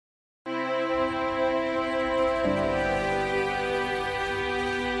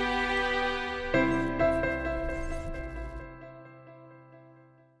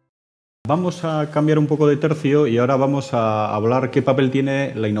Vamos a cambiar un poco de tercio y ahora vamos a hablar qué papel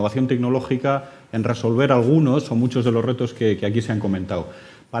tiene la innovación tecnológica en resolver algunos o muchos de los retos que aquí se han comentado.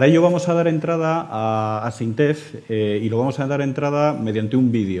 Para ello vamos a dar entrada a SINTEF y lo vamos a dar entrada mediante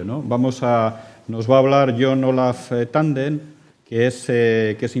un vídeo, ¿no? Nos va a hablar Olav Tande, que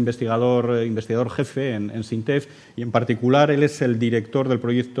es investigador jefe en SINTEF, y en particular él es el director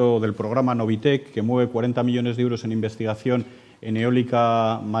del programa NOWITECH, que mueve 40 millones de euros en investigación en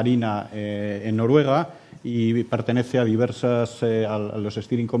eólica marina en Noruega, y pertenece a los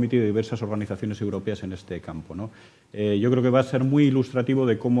steering committee de diversas organizaciones europeas en este campo, ¿no? Yo creo que va a ser muy ilustrativo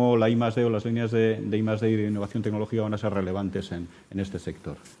de cómo la I+D o las líneas de I+D y de innovación tecnológica van a ser relevantes en este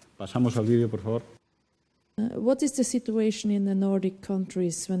sector. Pasamos al vídeo, por favor. What is the situation in the Nordic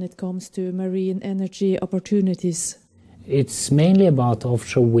countries when it comes to marine energy opportunities? It's mainly about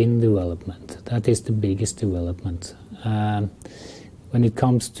offshore wind development. That is the biggest development. When it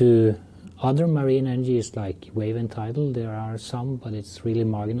comes to other marine energies like wave and tidal, there are some, but it's really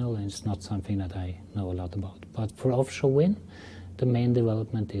marginal and it's not something that I know a lot about. But for offshore wind, the main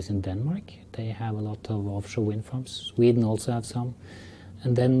development is in Denmark. They have a lot of offshore wind farms. Sweden also have some.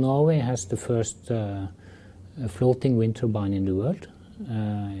 And then Norway has the first floating wind turbine in the world.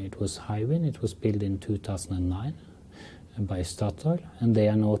 It was Hywind. It was built in 2009 by Statoil, and they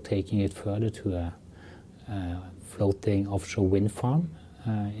are now taking it further to a floating offshore wind farm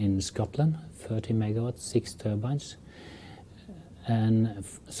in Scotland, 30 megawatts, 6 turbines, and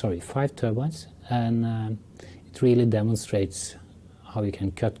 5 turbines, and it really demonstrates how you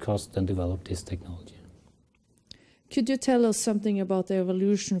can cut costs and develop this technology. Could you tell us something about the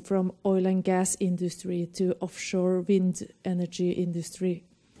evolution from oil and gas industry to offshore wind energy industry?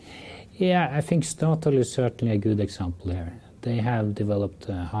 Yeah, I think Statoil is certainly a good example here. They have developed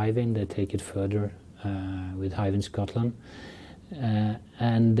Hywind, they take it further with Hywind Scotland,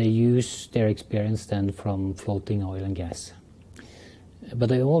 and they use their experience then from floating oil and gas. But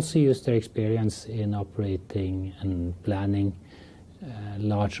they also use their experience in operating and planning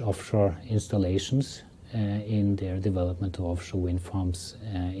large offshore installations in their development of offshore wind farms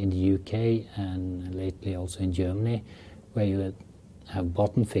in the UK and lately also in Germany, where you have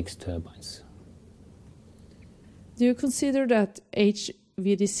bottom-fixed turbines. Do you consider that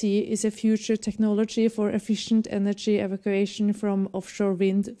HVDC is a future technology for efficient energy evacuation from offshore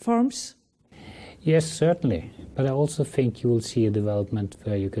wind farms? Yes, certainly. But I also think you will see a development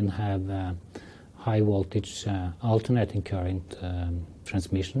where you can have high voltage alternating current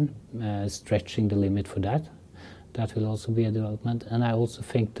transmission, stretching the limit for that. That will also be a development. And I also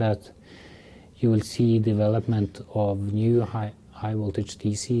think that you will see development of new high voltage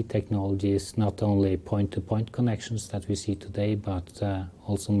DC technologies, not only point-to-point connections that we see today, but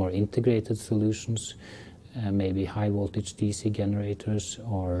also more integrated solutions, maybe high voltage DC generators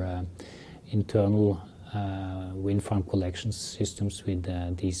or internal wind farm collection systems with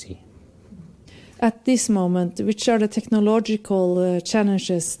DC. At this moment, which are the technological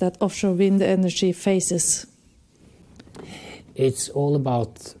challenges that offshore wind energy faces? It's all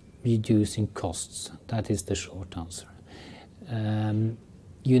about reducing costs. That is the short answer.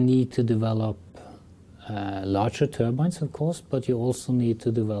 You need to develop larger turbines, of course, but you also need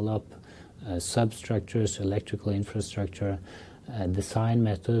to develop substructures, electrical infrastructure, design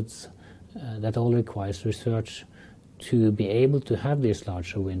methods. That all requires research to be able to have these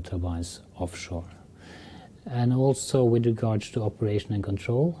larger wind turbines offshore. And also with regards to operation and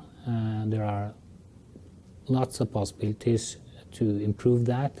control, there are lots of possibilities to improve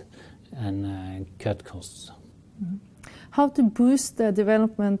that and cut costs. Mm-hmm. How to boost the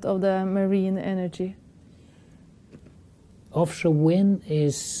development of the marine energy? Offshore wind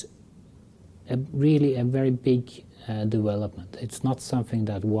is really a very big development. It's not something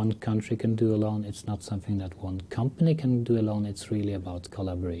that one country can do alone. It's not something that one company can do alone. It's really about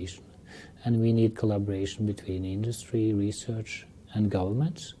collaboration. And we need collaboration between industry, research, and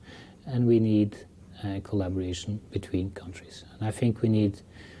governments. And we need collaboration between countries. And I think we need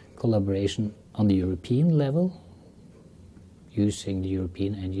collaboration on the European level, using the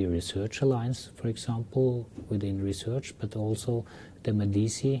European Energy Research Alliance, for example, within research, but also the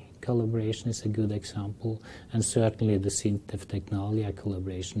MEDICI collaboration is a good example, and certainly the SINTEF TECNALIA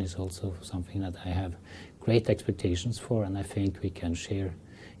collaboration is also something that I have great expectations for, and I think we can share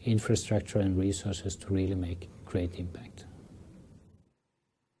infrastructure and resources to really make great impact.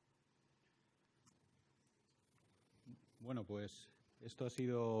 Bueno, pues esto ha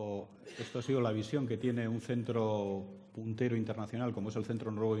sido la visión que tiene un centro puntero internacional como es el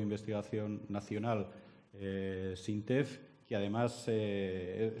Centro Noruego de Investigación Nacional, SINTEF, que además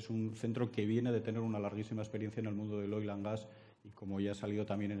es un centro que viene de tener una larguísima experiencia en el mundo del oil and gas y, como ya ha salido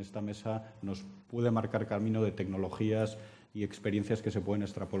también en esta mesa, nos puede marcar camino de tecnologías y experiencias que se pueden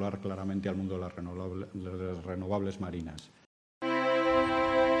extrapolar claramente al mundo de las renovables marinas.